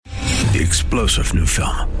The explosive new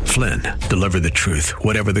film, Flynn, deliver the truth,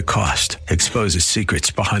 whatever the cost, exposes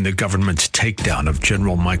secrets behind the government's takedown of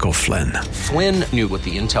General Michael Flynn. Flynn knew what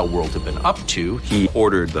the intel world had been up to. He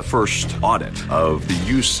ordered the first audit of the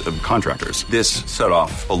use of contractors. This set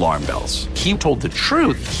off alarm bells. He told the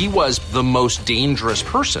truth. He was the most dangerous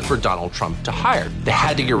person for Donald Trump to hire. They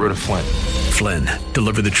had to get rid of Flynn. Flynn,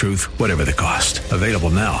 deliver the truth, whatever the cost. Available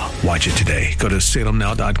now. Watch it today. Go to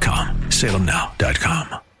salemnow.com.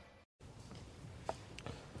 salemnow.com.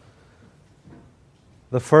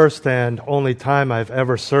 The first and only time I've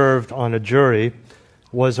ever served on a jury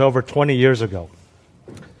was over 20 years ago.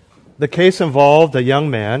 The case involved a young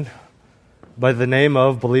man by the name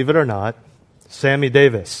of, believe it or not, Sammy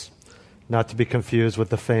Davis, not to be confused with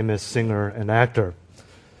the famous singer and actor.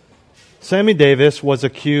 Sammy Davis was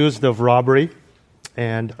accused of robbery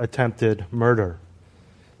and attempted murder.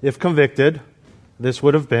 If convicted, this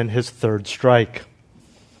would have been his third strike.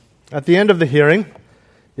 At the end of the hearing,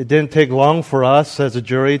 it didn't take long for us as a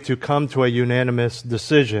jury to come to a unanimous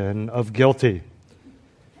decision of guilty.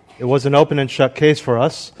 It was an open and shut case for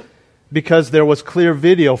us because there was clear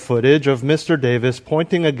video footage of Mr. Davis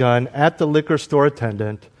pointing a gun at the liquor store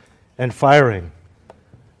attendant and firing.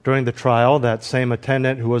 During the trial, that same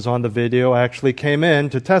attendant who was on the video actually came in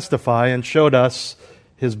to testify and showed us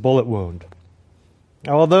his bullet wound.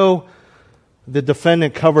 Although the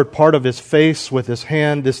defendant covered part of his face with his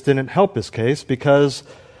hand, this didn't help his case because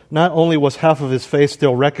not only was half of his face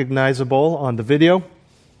still recognizable on the video,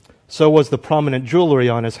 so was the prominent jewelry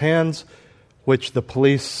on his hands, which the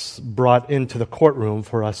police brought into the courtroom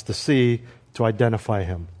for us to see to identify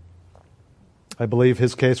him. I believe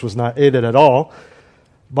his case was not aided at all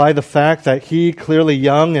by the fact that he, clearly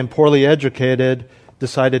young and poorly educated,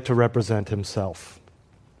 decided to represent himself.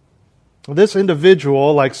 This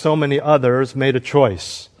individual, like so many others, made a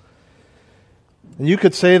choice. And you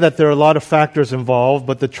could say that there are a lot of factors involved,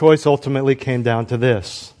 but the choice ultimately came down to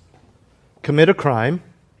this: commit a crime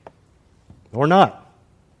or not.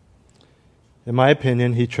 In my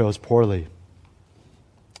opinion, he chose poorly.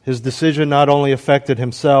 His decision not only affected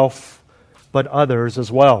himself, but others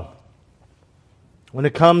as well. When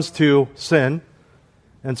it comes to sin,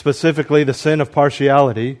 and specifically the sin of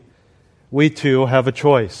partiality, we too have a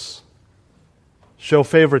choice: show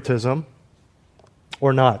favoritism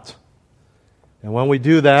or not. And when we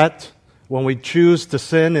do that, when we choose to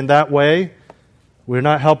sin in that way, we're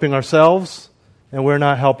not helping ourselves and we're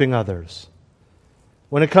not helping others.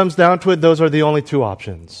 When it comes down to it, those are the only two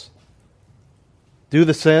options: do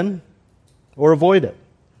the sin or avoid it.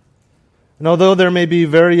 And although there may be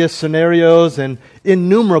various scenarios and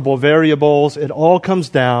innumerable variables, it all comes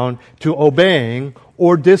down to obeying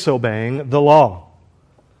or disobeying the law.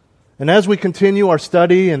 And as we continue our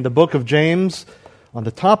study in the book of James on the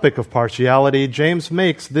topic of partiality, James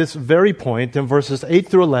makes this very point in verses 8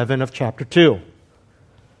 through 11 of chapter 2.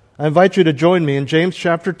 I invite you to join me in James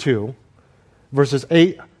chapter 2, verses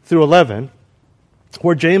 8 through 11,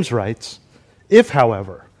 where James writes, "If,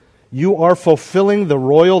 however, you are fulfilling the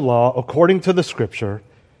royal law according to the Scripture,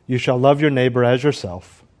 you shall love your neighbor as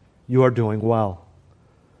yourself, you are doing well.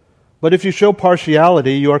 But if you show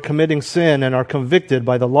partiality, you are committing sin and are convicted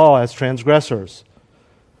by the law as transgressors.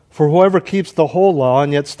 For whoever keeps the whole law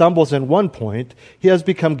and yet stumbles in one point, he has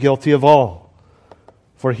become guilty of all.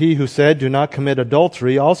 For he who said, 'Do not commit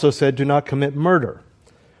adultery,' also said, 'Do not commit murder.'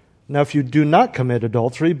 Now if you do not commit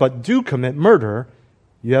adultery, but do commit murder,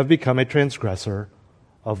 you have become a transgressor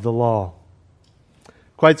of the law."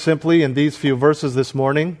 Quite simply, in these few verses this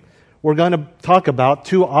morning, we're going to talk about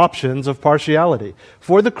two options of partiality.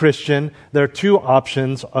 For the Christian, there are two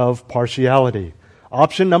options of partiality.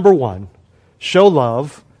 Option number one: show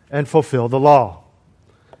love and fulfill the law.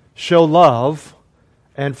 Show love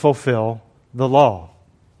and fulfill the law.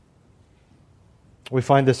 We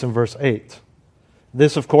find this in verse 8.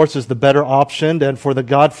 This, of course, is the better option, and for the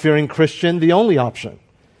God-fearing Christian, the only option.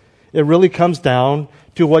 It really comes down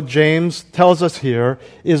to what James tells us here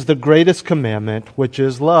is the greatest commandment, which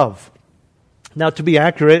is love. Now, to be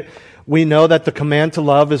accurate, we know that the command to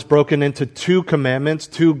love is broken into two commandments,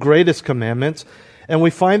 two greatest commandments, and we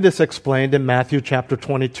find this explained in Matthew chapter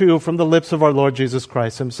 22 from the lips of our Lord Jesus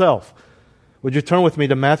Christ himself. Would you turn with me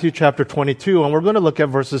to Matthew chapter 22, and we're going to look at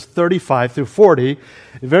verses 35 through 40,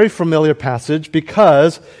 a very familiar passage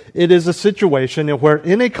because it is a situation where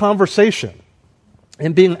in a conversation,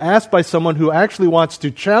 and being asked by someone who actually wants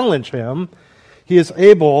to challenge him, he is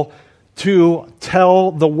able to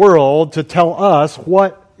tell the world, to tell us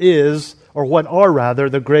what is, or what are rather,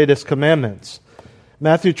 the greatest commandments.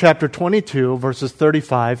 Matthew chapter 22, verses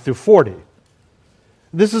 35 through 40.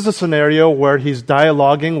 This is a scenario where he's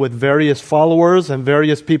dialoguing with various followers and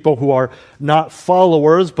various people who are not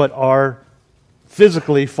followers but are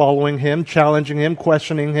physically following him, challenging him,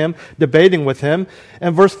 questioning him, debating with him.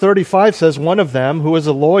 And verse 35 says, one of them, who is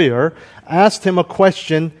a lawyer, asked him a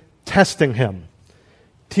question, testing him.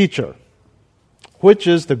 Teacher, which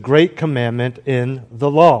is the great commandment in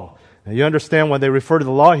the law? Now you understand when they refer to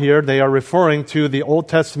the law here, they are referring to the Old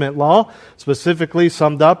Testament law, specifically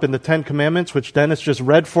summed up in the Ten Commandments, which Dennis just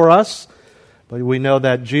read for us. But we know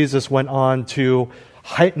that Jesus went on to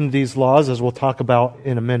heighten these laws, as we'll talk about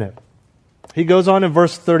in a minute. He goes on in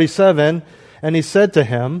verse 37, and he said to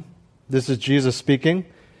him, this is Jesus speaking,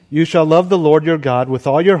 you shall love the Lord your God with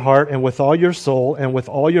all your heart and with all your soul and with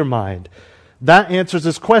all your mind. That answers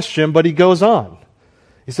his question, but he goes on.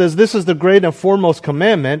 He says, this is the great and foremost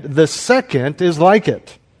commandment. The second is like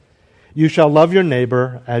it. You shall love your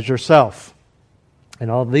neighbor as yourself.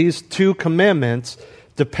 And on these two commandments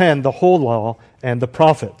depend the whole law and the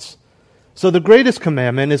prophets. So the greatest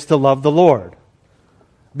commandment is to love the Lord.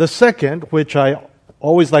 The second, which I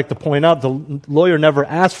always like to point out, the lawyer never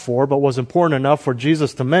asked for, but was important enough for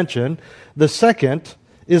Jesus to mention, the second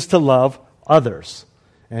is to love others.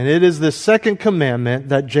 And it is this second commandment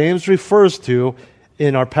that James refers to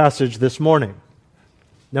in our passage this morning.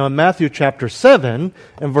 Now in Matthew chapter 7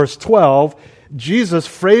 and verse 12, Jesus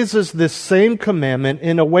phrases this same commandment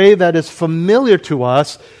in a way that is familiar to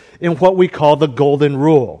us in what we call the golden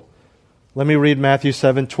rule. Let me read Matthew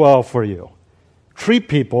 7:12 for you. Treat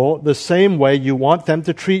people the same way you want them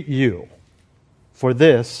to treat you, for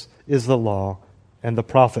this is the law and the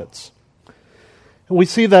prophets. And we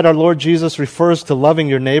see that our Lord Jesus refers to loving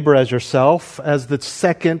your neighbor as yourself as the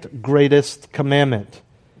second greatest commandment.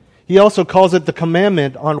 He also calls it the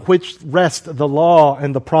commandment on which rest the law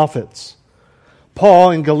and the prophets.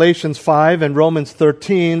 Paul in Galatians 5 and Romans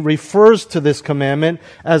 13 refers to this commandment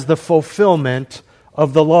as the fulfillment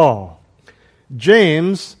of the law.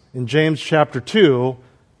 James, in James chapter 2,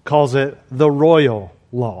 calls it the royal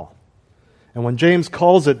law. And when James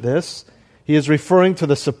calls it this, he is referring to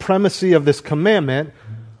the supremacy of this commandment,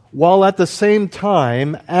 while at the same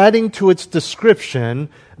time adding to its description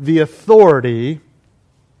the authority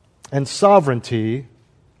and sovereignty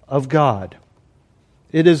of God.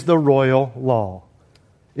 It is the royal law.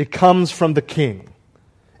 It comes from the king.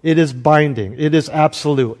 It is binding. It is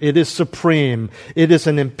absolute. It is supreme. It is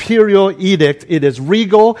an imperial edict. It is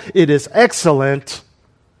regal. It is excellent.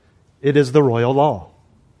 It is the royal law.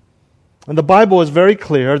 And the Bible is very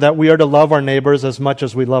clear that we are to love our neighbors as much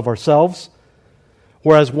as we love ourselves.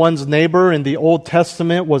 Whereas one's neighbor in the Old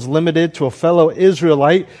Testament was limited to a fellow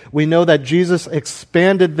Israelite, we know that Jesus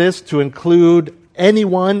expanded this to include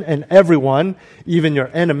anyone and everyone, even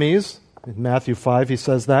your enemies. In Matthew 5, he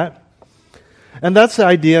says that. And that's the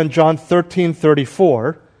idea in John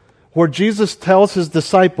 13:34, where Jesus tells his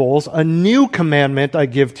disciples, a new commandment I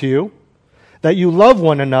give to you, that you love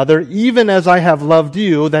one another, even as I have loved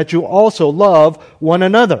you, that you also love one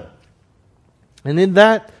another. And in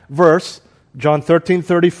that verse, John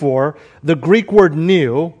 13:34, the Greek word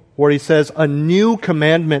new, where he says, a new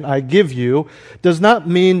commandment I give you, does not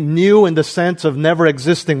mean new in the sense of never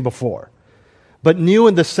existing before, but new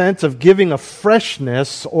in the sense of giving a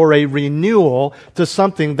freshness or a renewal to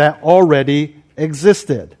something that already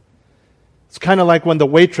existed. It's kind of like when the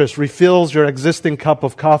waitress refills your existing cup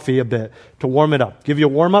of coffee a bit to warm it up. Give you a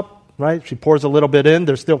warm up, right? She pours a little bit in.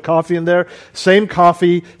 There's still coffee in there. Same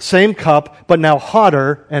coffee, same cup, but now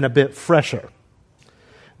hotter and a bit fresher.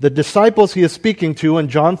 The disciples he is speaking to in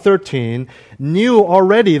John 13 knew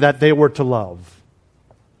already that they were to love.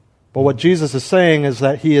 But what Jesus is saying is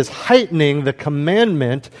that he is heightening the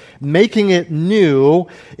commandment, making it new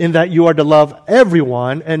in that you are to love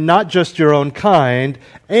everyone and not just your own kind,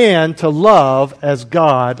 and to love as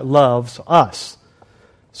God loves us.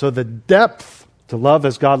 So the depth to love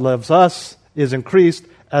as God loves us is increased,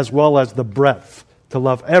 as well as the breadth to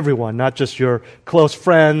love everyone, not just your close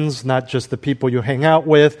friends, not just the people you hang out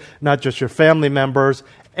with, not just your family members,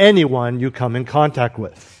 anyone you come in contact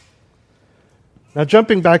with. Now,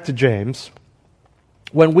 jumping back to James,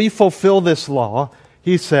 when we fulfill this law,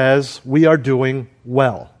 he says we are doing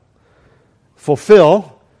well.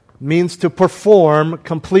 Fulfill means to perform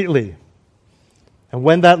completely. And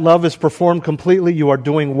when that love is performed completely, you are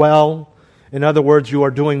doing well. In other words, you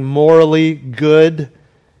are doing morally good.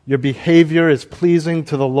 Your behavior is pleasing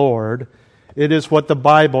to the Lord. It is what the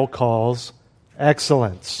Bible calls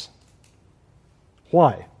excellence.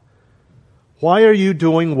 Why? Why are you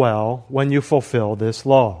doing well when you fulfill this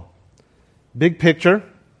law? Big picture,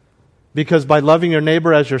 because by loving your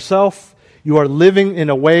neighbor as yourself, you are living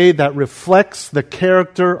in a way that reflects the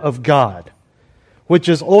character of God. which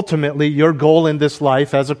is ultimately your goal in this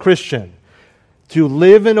life as a Christian, to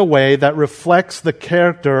live in a way that reflects the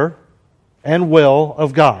character and will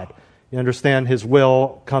of God. You understand his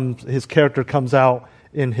character comes out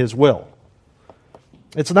in his will.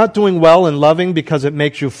 It's not doing well and loving because it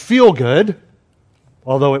makes you feel good,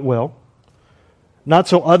 although it will. Not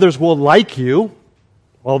so others will like you,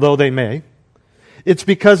 although they may. It's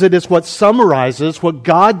because it is what summarizes what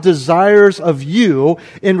God desires of you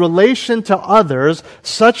in relation to others,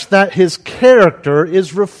 such that his character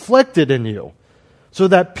is reflected in you, so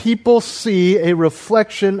that people see a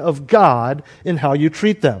reflection of God in how you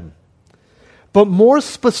treat them. But more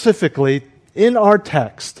specifically, in our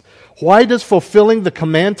text, why does fulfilling the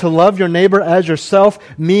command to love your neighbor as yourself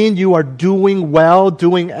mean you are doing well,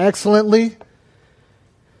 doing excellently?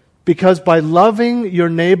 Because by loving your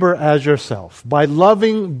neighbor as yourself, by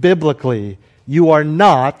loving biblically, you are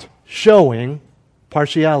not showing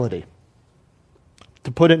partiality.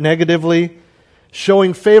 To put it negatively,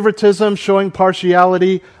 showing favoritism, showing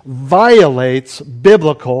partiality violates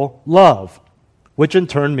biblical love, which in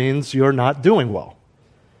turn means you're not doing well.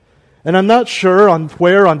 And I'm not sure on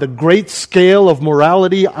where on the great scale of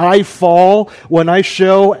morality I fall when I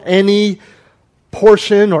show any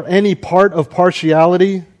portion or any part of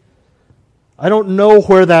partiality. I don't know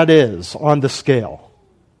where that is on the scale,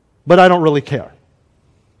 but I don't really care.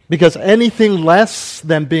 Because anything less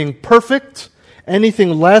than being perfect,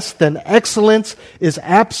 anything less than excellence is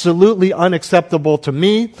absolutely unacceptable to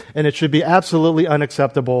me, and it should be absolutely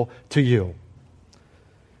unacceptable to you.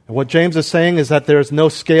 And what James is saying is that there is no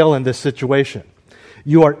scale in this situation.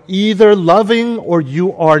 You are either loving or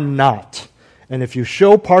you are not. And if you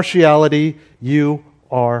show partiality, you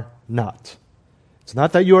are not. It's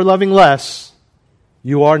not that you are loving less.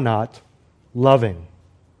 You are not loving,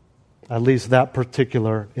 at least that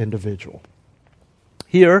particular individual.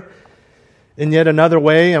 Here, in yet another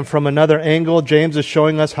way and from another angle, James is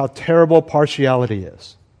showing us how terrible partiality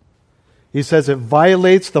is. He says it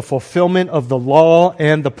violates the fulfillment of the law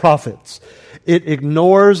and the prophets. It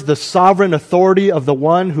ignores the sovereign authority of the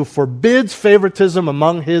one who forbids favoritism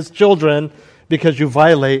among his children because you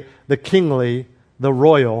violate the kingly, the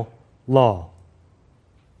royal law.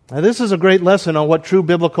 Now, this is a great lesson on what true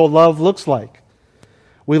biblical love looks like.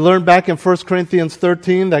 We learned back in 1 Corinthians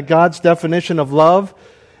 13 that God's definition of love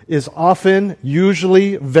is often,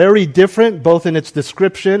 usually, very different, both in its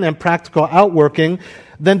description and practical outworking,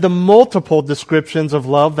 than the multiple descriptions of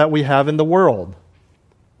love that we have in the world.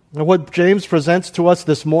 And what James presents to us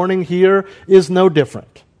this morning here is no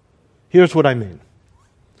different. Here's what I mean.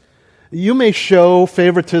 You may show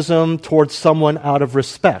favoritism towards someone out of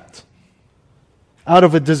respect, out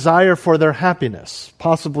of a desire for their happiness,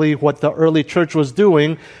 possibly what the early church was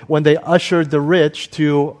doing when they ushered the rich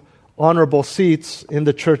to honorable seats in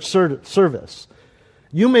the church service.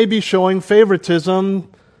 You may be showing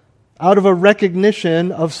favoritism out of a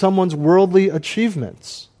recognition of someone's worldly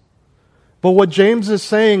achievements. But what James is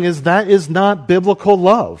saying is that is not biblical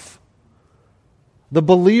love. The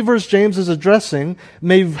believers James is addressing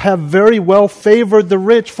may have very well favored the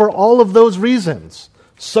rich for all of those reasons.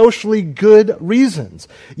 Socially good reasons.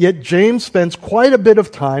 Yet James spends quite a bit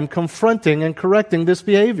of time confronting and correcting this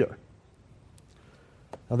behavior.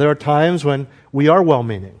 Now, there are times when we are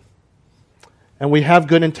well-meaning and we have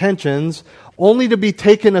good intentions only to be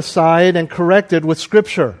taken aside and corrected with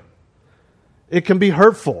Scripture. It can be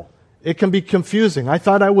hurtful. It can be confusing. I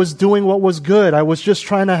thought I was doing what was good. I was just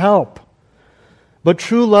trying to help. But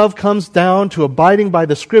true love comes down to abiding by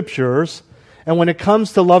the Scriptures, and when it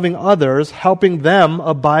comes to loving others, helping them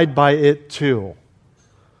abide by it too.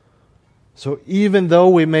 So even though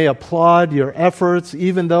we may applaud your efforts,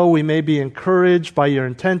 even though we may be encouraged by your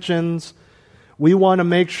intentions, we want to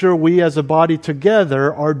make sure we as a body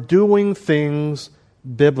together are doing things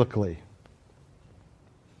biblically.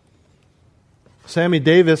 Sammy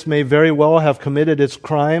Davis may very well have committed his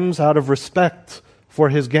crimes out of respect for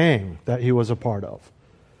his gang that he was a part of,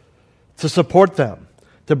 to support them,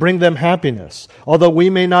 to bring them happiness. Although we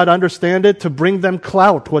may not understand it, to bring them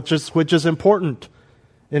clout, which is important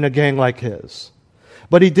in a gang like his.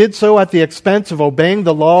 But he did so at the expense of obeying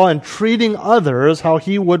the law and treating others how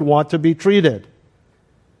he would want to be treated.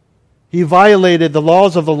 He violated the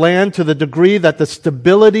laws of the land to the degree that the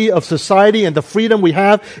stability of society and the freedom we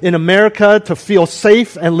have in America to feel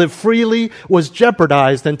safe and live freely was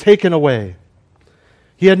jeopardized and taken away.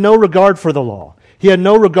 He had no regard for the law. He had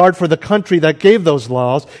no regard for the country that gave those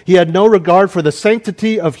laws. He had no regard for the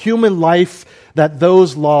sanctity of human life that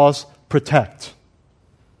those laws protect.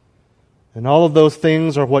 And all of those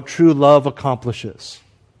things are what true love accomplishes.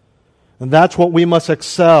 And that's what we must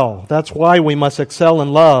excel. That's why we must excel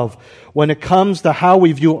in love when it comes to how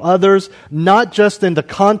we view others, not just in the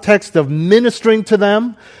context of ministering to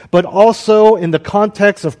them, but also in the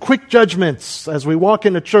context of quick judgments as we walk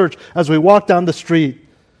into church, as we walk down the street,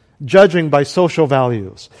 judging by social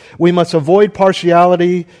values. We must avoid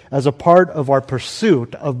partiality as a part of our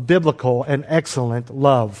pursuit of biblical and excellent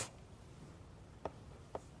love.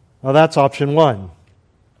 Now that's option one.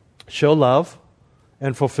 Show love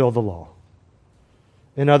and fulfill the law.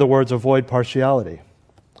 In other words, avoid partiality.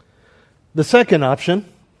 The second option,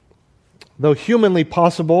 though humanly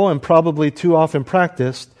possible and probably too often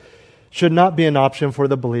practiced, should not be an option for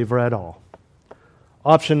the believer at all.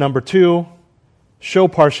 Option number two, show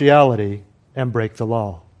partiality and break the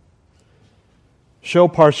law. Show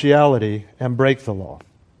partiality and break the law.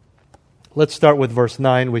 Let's start with verse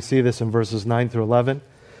 9. We see this in verses 9 through 11.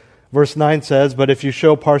 Verse 9 says, "But if you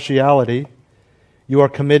show partiality, you are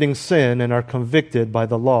committing sin and are convicted by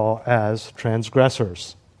the law as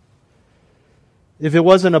transgressors." If it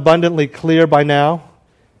wasn't abundantly clear by now,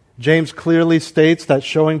 James clearly states that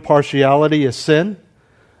showing partiality is sin,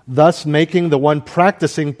 thus making the one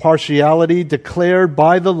practicing partiality declared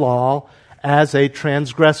by the law as a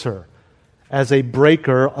transgressor, as a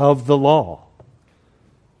breaker of the law.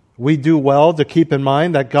 We do well to keep in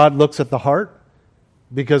mind that God looks at the heart,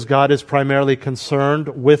 because God is primarily concerned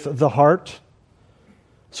with the heart.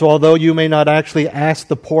 So although you may not actually ask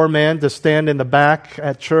the poor man to stand in the back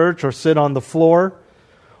at church or sit on the floor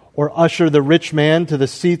or usher the rich man to the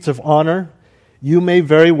seats of honor, you may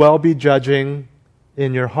very well be judging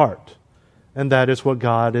in your heart. And that is what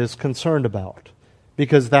God is concerned about,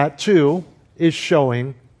 because that too is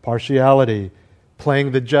showing partiality,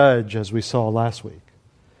 playing the judge, as we saw last week.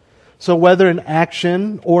 So whether in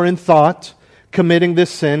action or in thought, committing this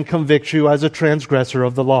sin convicts you as a transgressor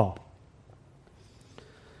of the law.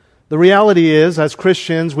 The reality is, as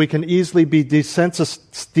Christians, we can easily be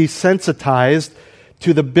desensitized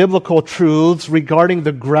to the biblical truths regarding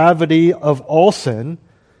the gravity of all sin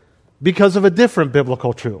because of a different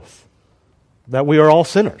biblical truth, that we are all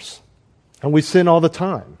sinners, and we sin all the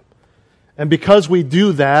time. And because we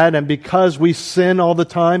do that, and because we sin all the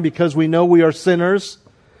time, because we know we are sinners,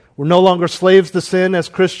 we're no longer slaves to sin as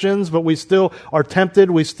Christians, but we still are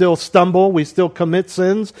tempted, we still stumble, we still commit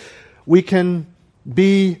sins, we can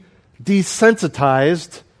be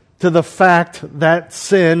desensitized to the fact that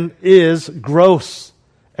sin is gross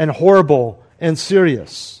and horrible and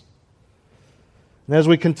serious. And as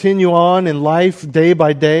we continue on in life day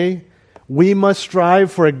by day, we must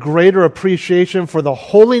strive for a greater appreciation for the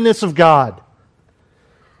holiness of God,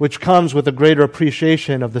 which comes with a greater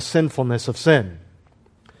appreciation of the sinfulness of sin.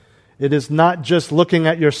 It is not just looking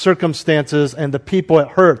at your circumstances and the people it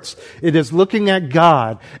hurts. It is looking at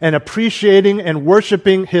God and appreciating and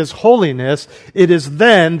worshiping His holiness. It is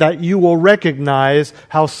then that you will recognize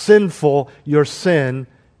how sinful your sin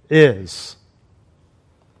is.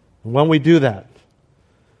 And when we do that,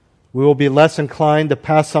 we will be less inclined to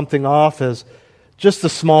pass something off as just a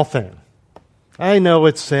small thing. I know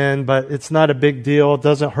it's sin, but it's not a big deal. It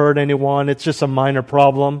doesn't hurt anyone. It's just a minor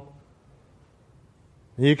problem.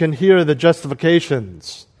 You can hear the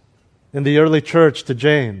justifications in the early church to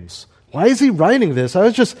James. Why is he writing this? I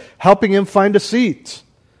was just helping him find a seat.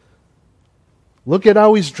 Look at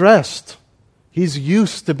how he's dressed. He's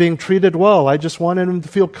used to being treated well. I just wanted him to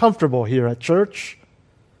feel comfortable here at church.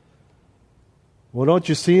 Well, don't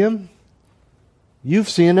you see him? You've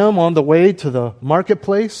seen him on the way to the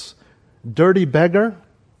marketplace. Dirty beggar.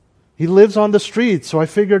 He lives on the street, so I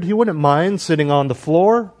figured he wouldn't mind sitting on the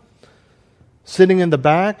floor, sitting in the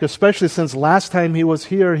back, especially since last time he was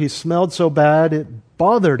here, he smelled so bad it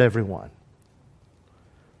bothered everyone.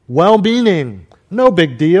 Well-meaning, no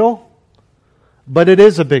big deal, but it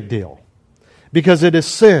is a big deal because it is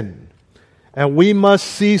sin, and we must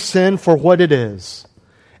see sin for what it is,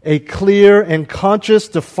 a clear and conscious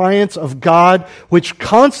defiance of God, which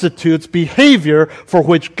constitutes behavior for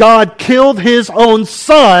which God killed His own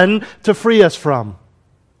Son to free us from.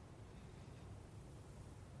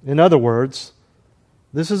 In other words,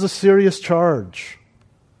 this is a serious charge.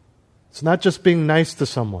 It's not just being nice to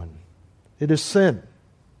someone. It is sin.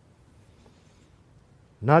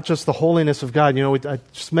 Not just the holiness of God. You know, I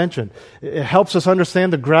just mentioned, it helps us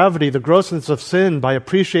understand the gravity, the grossness of sin by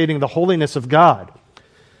appreciating the holiness of God.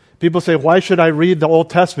 People say, why should I read the Old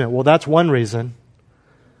Testament? Well, that's one reason.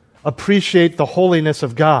 Appreciate the holiness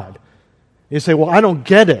of God. You say, well, I don't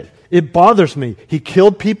get it. It bothers me. He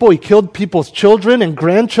killed people. He killed people's children and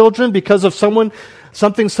grandchildren because of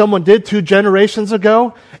something someone did 2 generations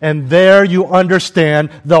ago. And there you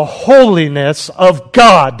understand the holiness of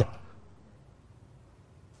God.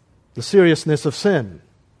 the seriousness of sin.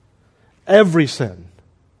 Every sin.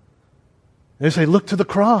 They say, look to the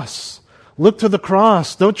cross. Look to the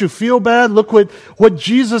cross. Don't you feel bad? Look what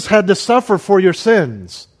Jesus had to suffer for your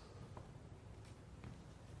sins.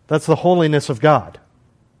 That's the holiness of God.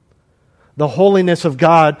 The holiness of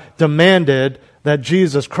God demanded that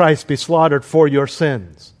Jesus Christ be slaughtered for your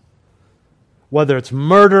sins. Whether it's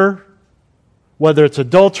murder, whether it's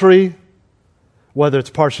adultery, whether it's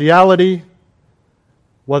partiality,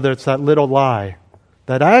 whether it's that little lie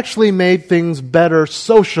that actually made things better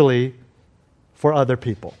socially for other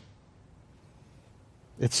people.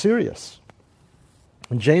 It's serious.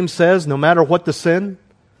 And James says, no matter what the sin,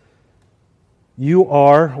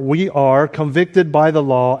 we are convicted by the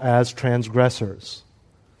law as transgressors.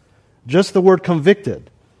 Just the word convicted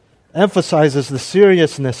emphasizes the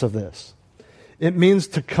seriousness of this. It means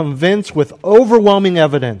to convince with overwhelming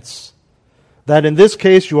evidence that in this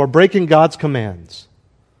case you are breaking God's commands.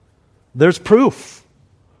 There's proof.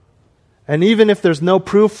 And even if there's no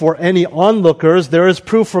proof for any onlookers, there is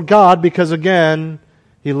proof for God because, again,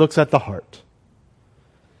 He looks at the heart.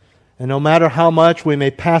 And no matter how much we may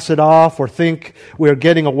pass it off or think we are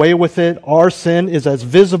getting away with it, our sin is as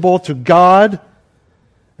visible to God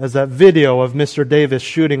as that video of Mr. Davis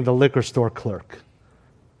shooting the liquor store clerk.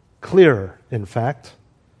 Clearer, in fact.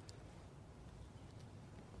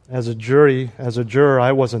 As a juror,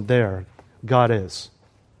 I wasn't there. God is.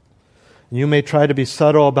 You may try to be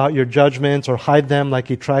subtle about your judgments or hide them like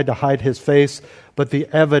he tried to hide his face, but the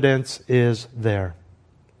evidence is there.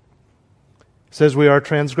 It says we are a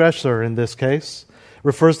transgressor in this case. It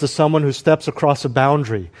refers to someone who steps across a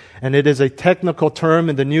boundary. And it is a technical term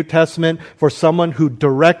in the New Testament for someone who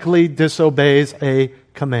directly disobeys a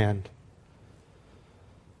command.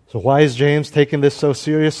 So why is James taking this so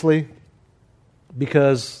seriously?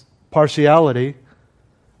 Because partiality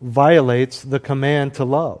violates the command to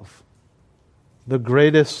love, the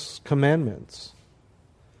greatest commandments.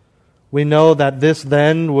 We know that this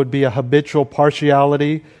then would be a habitual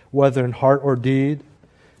partiality, whether in heart or deed.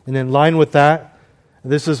 And in line with that,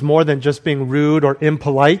 this is more than just being rude or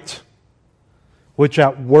impolite, which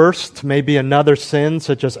at worst may be another sin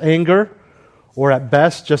such as anger, or at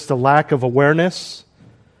best just a lack of awareness.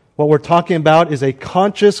 What we're talking about is a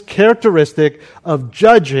conscious characteristic of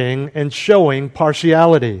judging and showing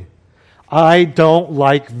partiality. I don't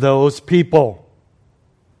like those people.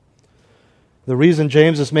 The reason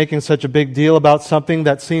James is making such a big deal about something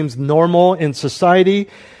that seems normal in society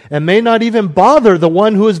and may not even bother the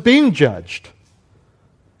one who is being judged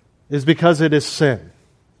is because it is sin.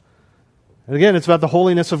 And again, it's about the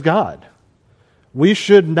holiness of God. We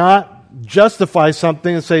should not justify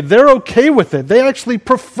something and say they're okay with it. They actually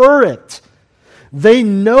prefer it. They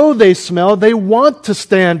know they smell. They want to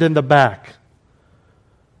stand in the back.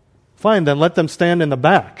 Fine, then let them stand in the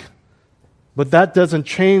back. But that doesn't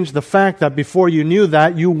change the fact that before you knew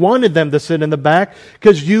that, you wanted them to sit in the back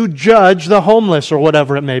because you judge the homeless or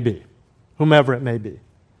whatever it may be, whomever it may be.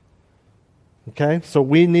 Okay? So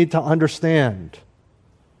we need to understand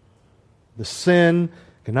the sin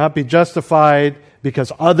cannot be justified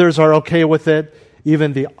because others are okay with it.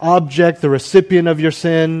 Even the object, the recipient of your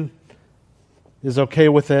sin, is okay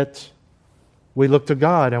with it. We look to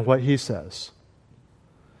God and what He says.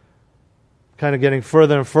 Kind of getting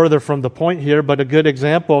further and further from the point here, but a good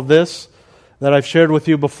example of this that I've shared with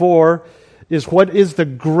you before is what is the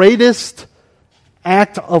greatest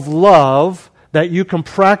act of love that you can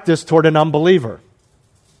practice toward an unbeliever?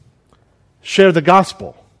 Share the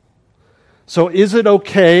gospel. So is it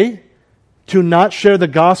okay to not share the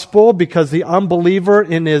gospel because the unbeliever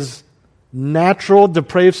in his natural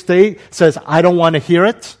depraved state says, I don't want to hear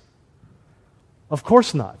it? Of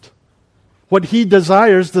course not. What he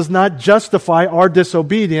desires does not justify our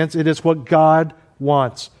disobedience. It is what God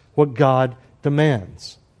wants, what God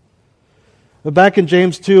demands. But back in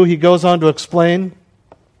James 2, he goes on to explain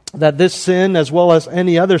that this sin, as well as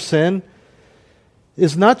any other sin,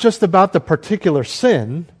 is not just about the particular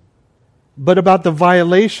sin, but about the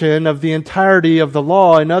violation of the entirety of the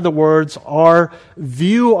law. In other words, our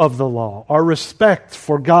view of the law, our respect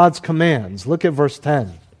for God's commands. Look at verse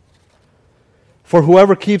 10. For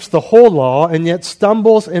whoever keeps the whole law and yet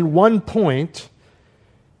stumbles in one point,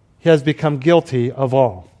 he has become guilty of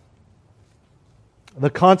all. The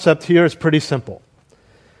concept here is pretty simple.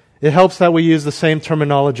 It helps that we use the same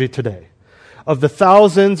terminology today. Of the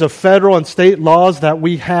thousands of federal and state laws that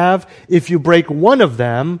we have, if you break one of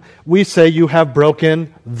them, we say you have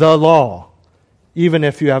broken the law, even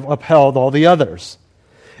if you have upheld all the others.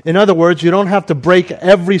 In other words, you don't have to break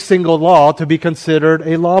every single law to be considered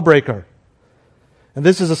a lawbreaker. And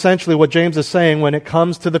this is essentially what James is saying when it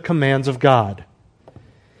comes to the commands of God.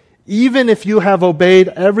 even if you have obeyed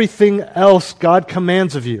everything else God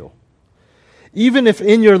commands of you, even if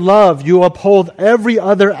in your love you uphold every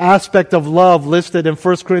other aspect of love listed in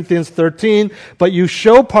 1 Corinthians 13, but you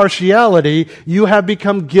show partiality, you have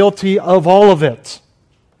become guilty of all of it.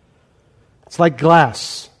 It's like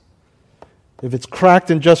glass. If it's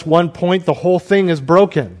cracked in just one point, the whole thing is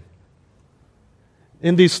broken.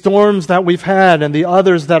 In these storms that we've had and the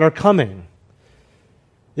others that are coming,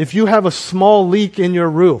 if you have a small leak in your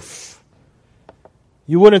roof,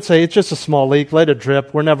 you wouldn't say, it's just a small leak, let it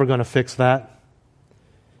drip, we're never going to fix that.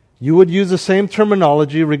 You would use the same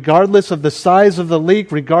terminology regardless of the size of the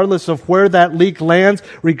leak, regardless of where that leak lands,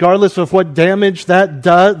 regardless of what damage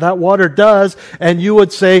that water does, and you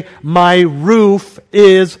would say, my roof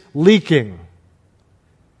is leaking.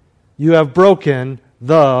 You have broken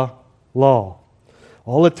the law.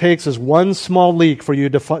 All it takes is one small leak for you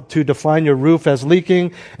to define your roof as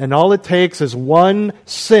leaking, and all it takes is one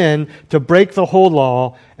sin to break the whole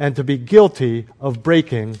law and to be guilty of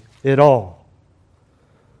breaking it all.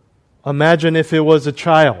 Imagine if it was a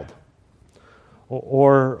child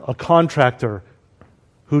or a contractor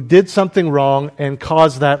who did something wrong and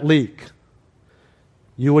caused that leak.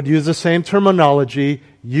 You would use the same terminology,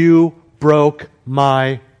 you broke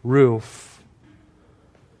my roof.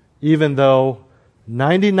 Even though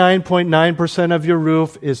 99.9% of your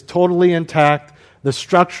roof is totally intact, the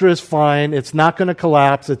structure is fine, it's not going to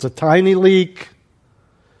collapse, it's a tiny leak,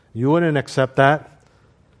 you wouldn't accept that.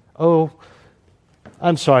 Oh,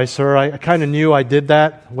 I'm sorry, sir. I kind of knew I did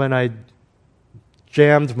that when I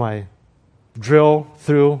jammed my drill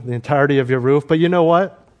through the entirety of your roof. But you know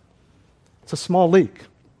what? It's a small leak.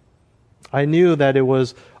 I knew that it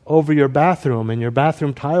was over your bathroom, and your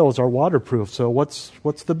bathroom tiles are waterproof, so what's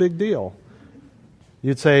the big deal?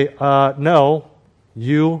 You'd say, no,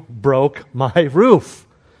 you broke my roof.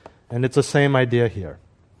 And it's the same idea here.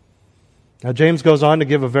 Now, James goes on to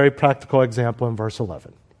give a very practical example in verse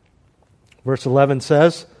 11. Verse 11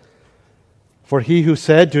 says, for he who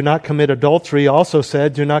said, do not commit adultery, also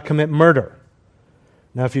said, do not commit murder.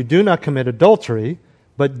 Now, if you do not commit adultery,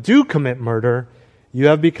 but do commit murder, you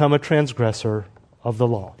have become a transgressor of the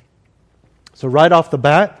law. So right off the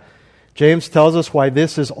bat, James tells us why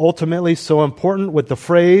this is ultimately so important with the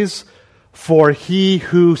phrase, for he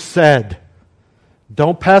who said.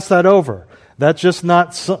 Don't pass that over. That's just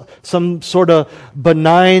not some sort of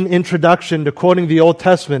benign introduction to quoting the Old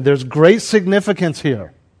Testament. There's great significance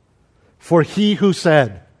here. For he who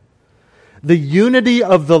said. The unity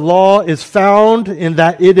of the law is found in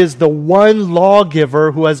that it is the one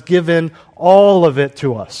lawgiver who has given all of it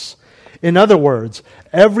to us. In other words,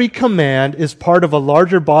 every command is part of a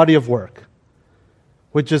larger body of work,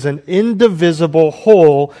 which is an indivisible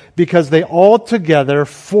whole because they all together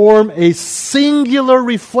form a singular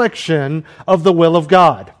reflection of the will of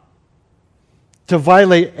God. To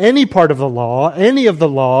violate any part of the law, any of the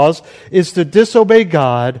laws, is to disobey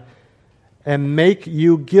God and make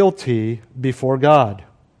you guilty before God,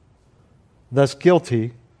 thus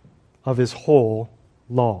guilty of His whole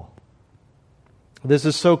law. This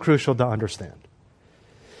is so crucial to understand.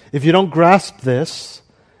 If you don't grasp this,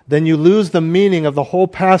 then you lose the meaning of the whole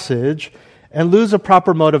passage and lose a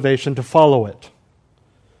proper motivation to follow it.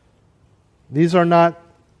 These are not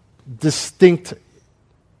distinct.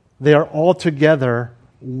 They are altogether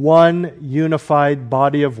one unified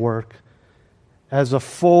body of work as a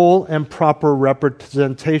full and proper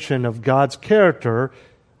representation of God's character,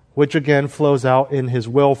 which again flows out in His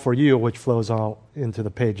will for you, which flows out into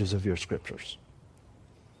the pages of your scriptures.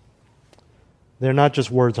 They're not just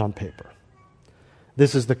words on paper.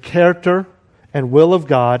 This is the character and will of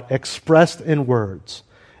God expressed in words.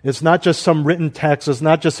 It's not just some written text. It's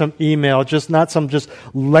not just some email. It's just not some just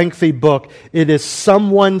lengthy book. It is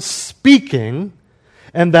someone speaking,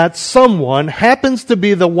 and that someone happens to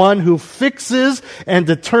be the one who fixes and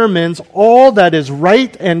determines all that is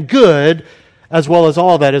right and good, as well as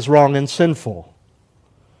all that is wrong and sinful.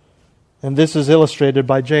 And this is illustrated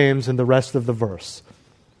by James in the rest of the verse.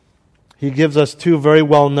 He gives us two very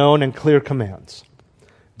well-known and clear commands.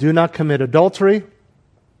 Do not commit adultery,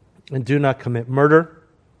 and do not commit murder.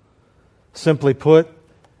 Simply put,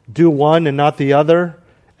 do one and not the other,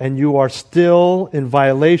 and you are still in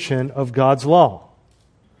violation of God's law.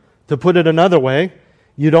 To put it another way,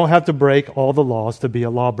 you don't have to break all the laws to be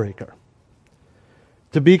a lawbreaker.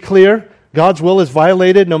 To be clear, God's will is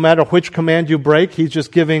violated no matter which command you break. He's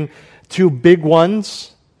just giving two big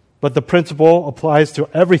ones, but the principle applies to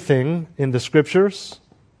everything in the Scriptures.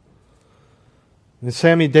 And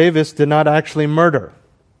Sammy Davis did not actually murder.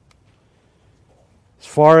 As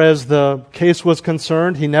far as the case was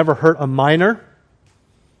concerned, he never hurt a minor.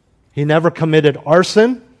 He never committed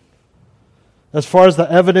arson. As far as the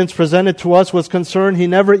evidence presented to us was concerned, he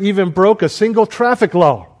never even broke a single traffic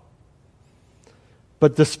law.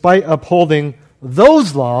 But despite upholding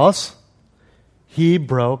those laws, he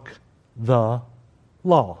broke the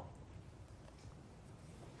law.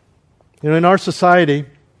 In our society,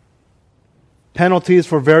 penalties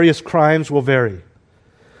for various crimes will vary.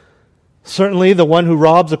 Certainly, the one who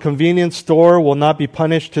robs a convenience store will not be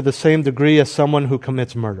punished to the same degree as someone who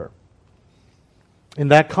commits murder. In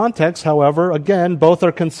that context, however, again, both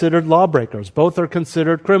are considered lawbreakers. Both are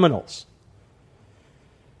considered criminals.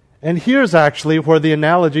 And here's actually where the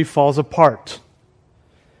analogy falls apart.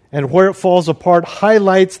 And where it falls apart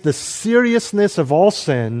highlights the seriousness of all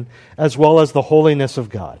sin as well as the holiness of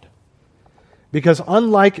God. Because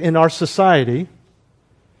unlike in our society,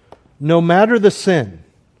 no matter the sin,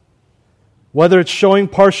 whether it's showing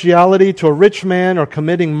partiality to a rich man or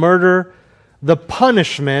committing murder, the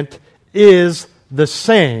punishment is the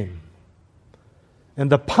same.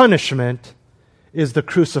 And the punishment is the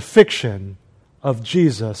crucifixion of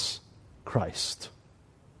Jesus Christ.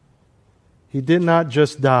 He did not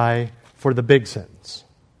just die for the big sins.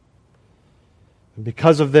 And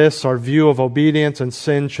because of this, our view of obedience and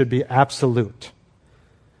sin should be absolute.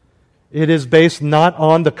 It is based not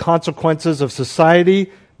on the consequences of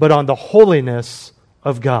society, but on the holiness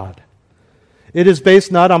of God. It is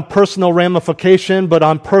based not on personal ramification, but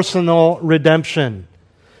on personal redemption.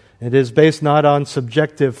 It is based not on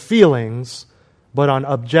subjective feelings, but on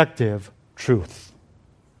objective truth.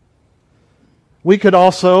 We could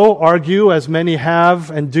also argue, as many have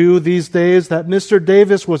and do these days, that Mr.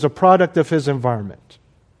 Davis was a product of his environment.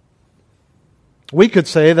 We could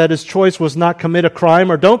say that his choice was not commit a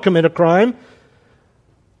crime or don't commit a crime,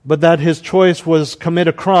 but that his choice was commit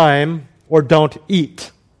a crime or don't eat.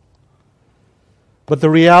 But the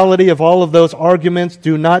reality of all of those arguments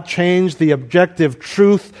do not change the objective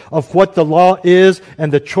truth of what the law is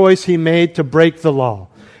and the choice he made to break the law.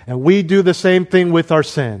 And we do the same thing with our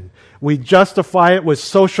sin. We justify it with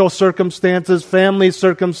social circumstances, family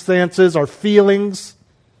circumstances, our feelings.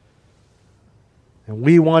 And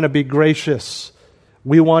we want to be gracious.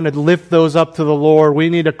 We want to lift those up to the Lord. We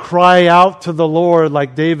need to cry out to the Lord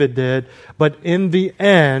like David did. But in the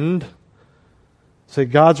end, say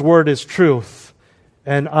God's word is truth,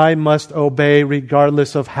 and I must obey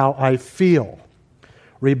regardless of how I feel,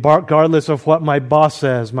 regardless of what my boss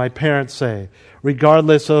says, my parents say,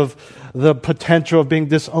 regardless of the potential of being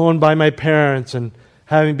disowned by my parents and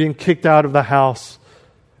having been kicked out of the house,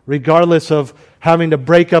 regardless of having to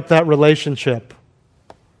break up that relationship,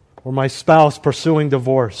 or my spouse pursuing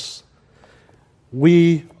divorce.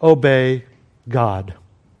 We obey God.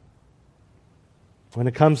 When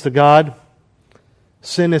it comes to God,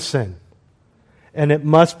 sin is sin. And it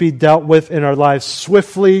must be dealt with in our lives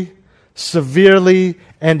swiftly, severely,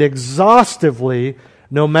 and exhaustively,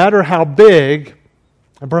 no matter how big,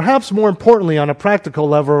 and perhaps more importantly on a practical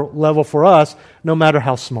level for us, no matter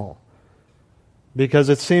how small. Because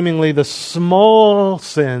it's seemingly the small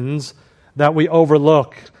sins that we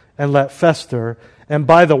overlook and let fester. And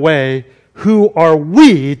by the way, who are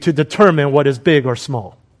we to determine what is big or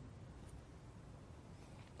small?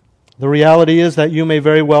 The reality is that you may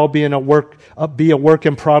very well be a work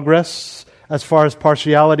in progress as far as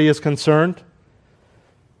partiality is concerned.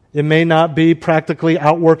 It may not be practically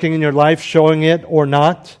outworking in your life, showing it or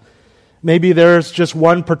not. Maybe there's just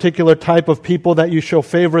one particular type of people that you show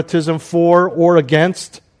favoritism for or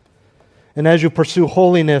against. And as you pursue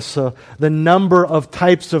holiness, the number of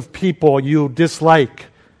types of people you dislike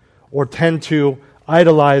or tend to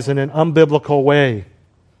idolize in an unbiblical way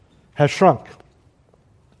has shrunk.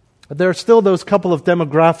 But there are still those couple of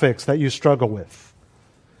demographics that you struggle with.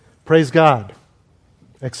 Praise God.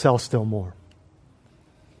 Excel still more.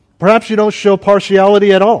 Perhaps you don't show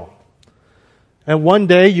partiality at all. And one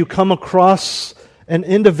day you come across an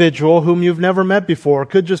individual whom you've never met before. It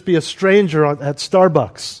could just be a stranger at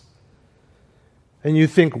Starbucks. And you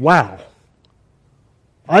think, wow,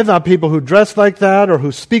 I thought people who dress like that or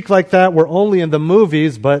who speak like that were only in the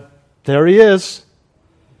movies, but there he is.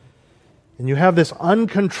 And you have this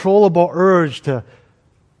uncontrollable urge to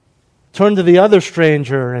turn to the other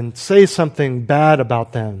stranger and say something bad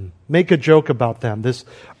about them, make a joke about them. This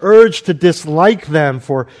urge to dislike them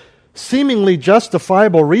for seemingly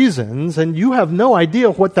justifiable reasons, and you have no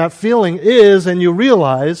idea what that feeling is, and you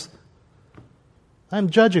realize, I'm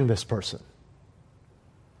judging this person.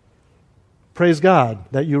 Praise God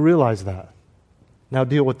that you realize that. Now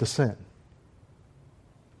deal with the sin.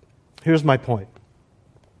 Here's my point.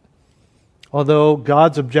 Although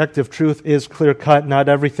God's objective truth is clear-cut, not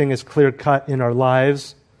everything is clear-cut in our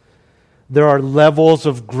lives. There are levels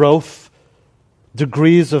of growth,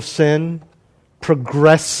 degrees of sin,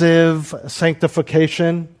 progressive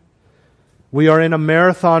sanctification. We are in a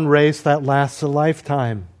marathon race that lasts a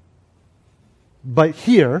lifetime. But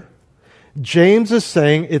here, James is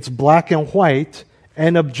saying it's black and white,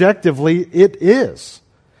 and objectively it is.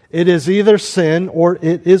 It is either sin or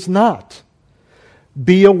it is not.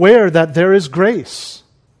 Be aware that there is grace,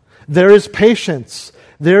 there is patience,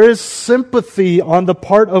 there is sympathy on the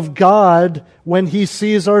part of God when He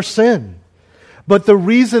sees our sin. But the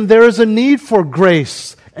reason there is a need for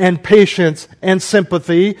grace and patience and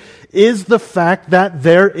sympathy is the fact that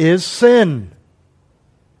there is sin.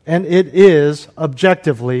 And it is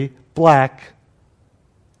objectively black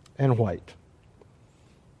and white.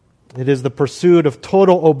 It is the pursuit of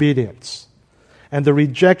total obedience and the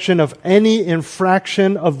rejection of any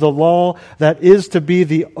infraction of the law that is to be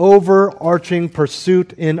the overarching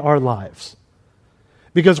pursuit in our lives.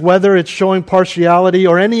 Because whether it's showing partiality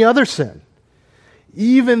or any other sin,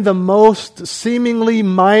 even the most seemingly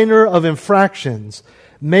minor of infractions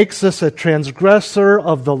makes us a transgressor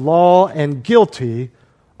of the law and guilty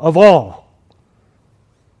of all.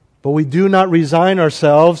 But we do not resign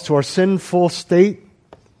ourselves to our sinful state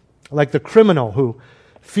like the criminal who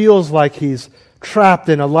feels like he's trapped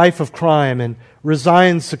in a life of crime and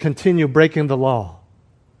resigns to continue breaking the law.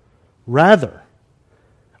 Rather,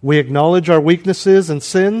 we acknowledge our weaknesses and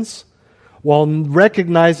sins while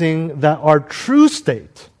recognizing that our true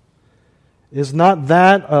state is not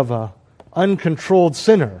that of an uncontrolled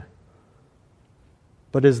sinner,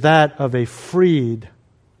 but is that of a freed,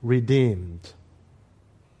 redeemed.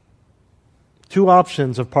 Two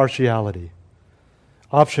options of partiality.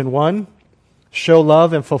 Option 1, show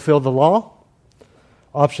love and fulfill the law.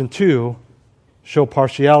 Option 2, show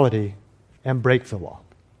partiality and break the law.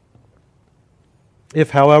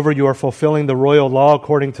 If, however, you are fulfilling the royal law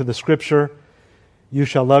according to the Scripture, you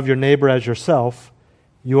shall love your neighbor as yourself,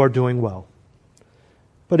 you are doing well.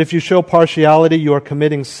 But if you show partiality, you are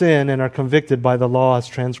committing sin and are convicted by the law as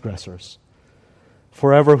transgressors.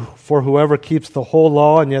 For whoever keeps the whole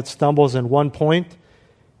law and yet stumbles in one point,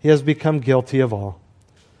 he has become guilty of all.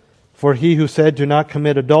 For he who said, "Do not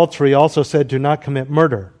commit adultery," also said, "Do not commit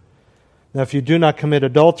murder." Now if you do not commit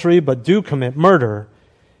adultery, but do commit murder,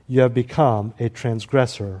 you have become a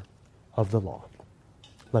transgressor of the law.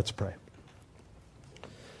 Let's pray.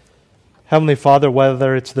 Heavenly Father,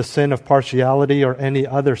 whether it's the sin of partiality or any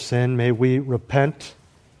other sin, may we repent.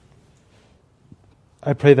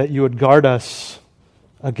 I pray that you would guard us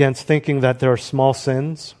against thinking that there are small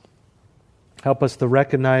sins. Help us to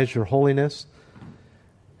recognize your holiness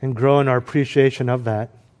and grow in our appreciation of that.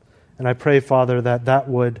 And I pray, Father, that that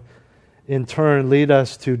would in turn lead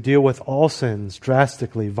us to deal with all sins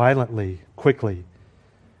drastically, violently, quickly.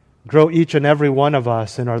 Grow each and every one of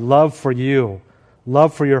us in our love for you,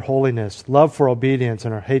 love for your holiness, love for obedience,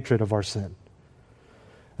 and our hatred of our sin.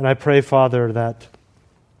 And I pray, Father, that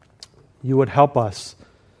you would help us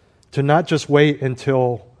to not just wait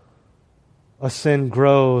until a sin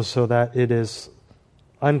grows so that it is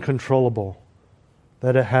uncontrollable,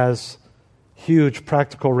 that it has huge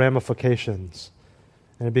practical ramifications,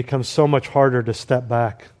 and it becomes so much harder to step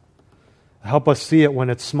back. Help us see it when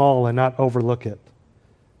it's small and not overlook it.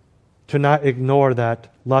 To not ignore that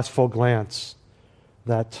lustful glance,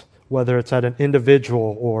 that whether it's at an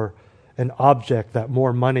individual or an object that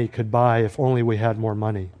more money could buy if only we had more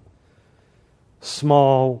money.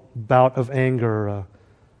 Small bout of anger, a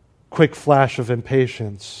quick flash of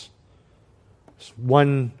impatience,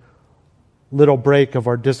 one little break of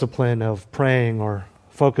our discipline of praying or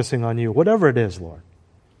focusing on you, whatever it is, Lord.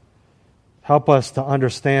 Help us to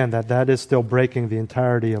understand that that is still breaking the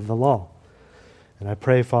entirety of the law. And I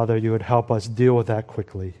pray, Father, you would help us deal with that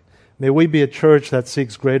quickly. May we be a church that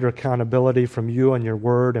seeks greater accountability from you and your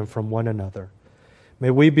word and from one another. May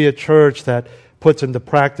we be a church that puts into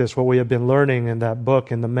practice what we have been learning in that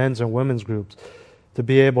book in the men's and women's groups, to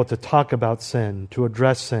be able to talk about sin, to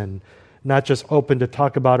address sin, not just open to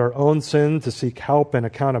talk about our own sin, to seek help and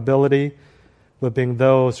accountability, but being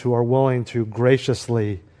those who are willing to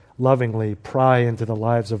graciously, lovingly pry into the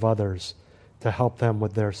lives of others to help them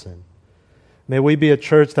with their sin. May we be a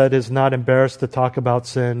church that is not embarrassed to talk about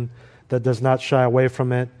sin, that does not shy away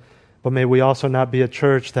from it, but may we also not be a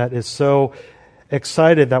church that is so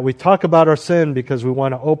excited that we talk about our sin because we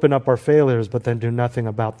want to open up our failures, but then do nothing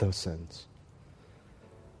about those sins.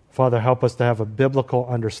 Father, help us to have a biblical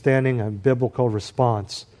understanding and biblical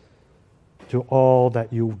response to all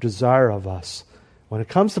that you desire of us when it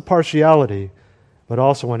comes to partiality, but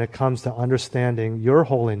also when it comes to understanding your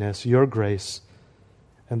holiness, your grace,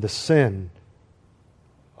 and the sin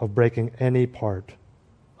of breaking any part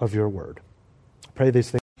of your word. I pray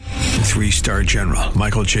these things. 3-star general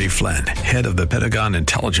Michael J. Flynn, head of the Pentagon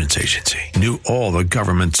Intelligence Agency, knew all the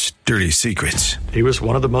government's dirty secrets. He was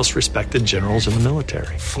one of the most respected generals in the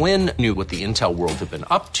military. Flynn knew what the intel world had been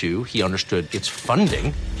up to. He understood its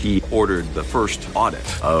funding. He ordered the first audit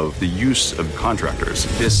of the use of contractors.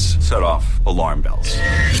 This set off alarm bells.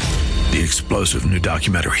 The explosive new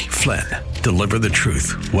documentary, Flynn, Deliver the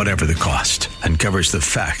Truth, Whatever the Cost, uncovers the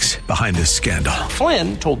facts behind this scandal.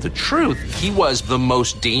 Flynn told the truth. He was the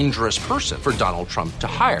most dangerous person for Donald Trump to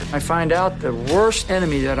hire. I find out the worst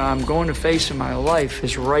enemy that I'm going to face in my life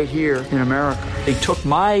is right here in America. They took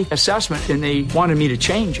my assessment and they wanted me to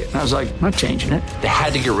change it. And I was like, I'm not changing it. They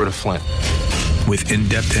had to get rid of Flynn. With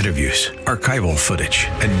in-depth interviews, archival footage,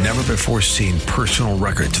 and never-before-seen personal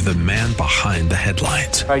records of the man behind the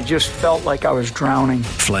headlines. I just felt like I was drowning.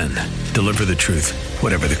 Flynn, Deliver the Truth,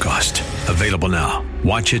 Whatever the Cost. Available now.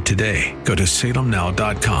 Watch it today. Go to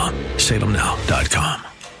salemnow.com. salemnow.com.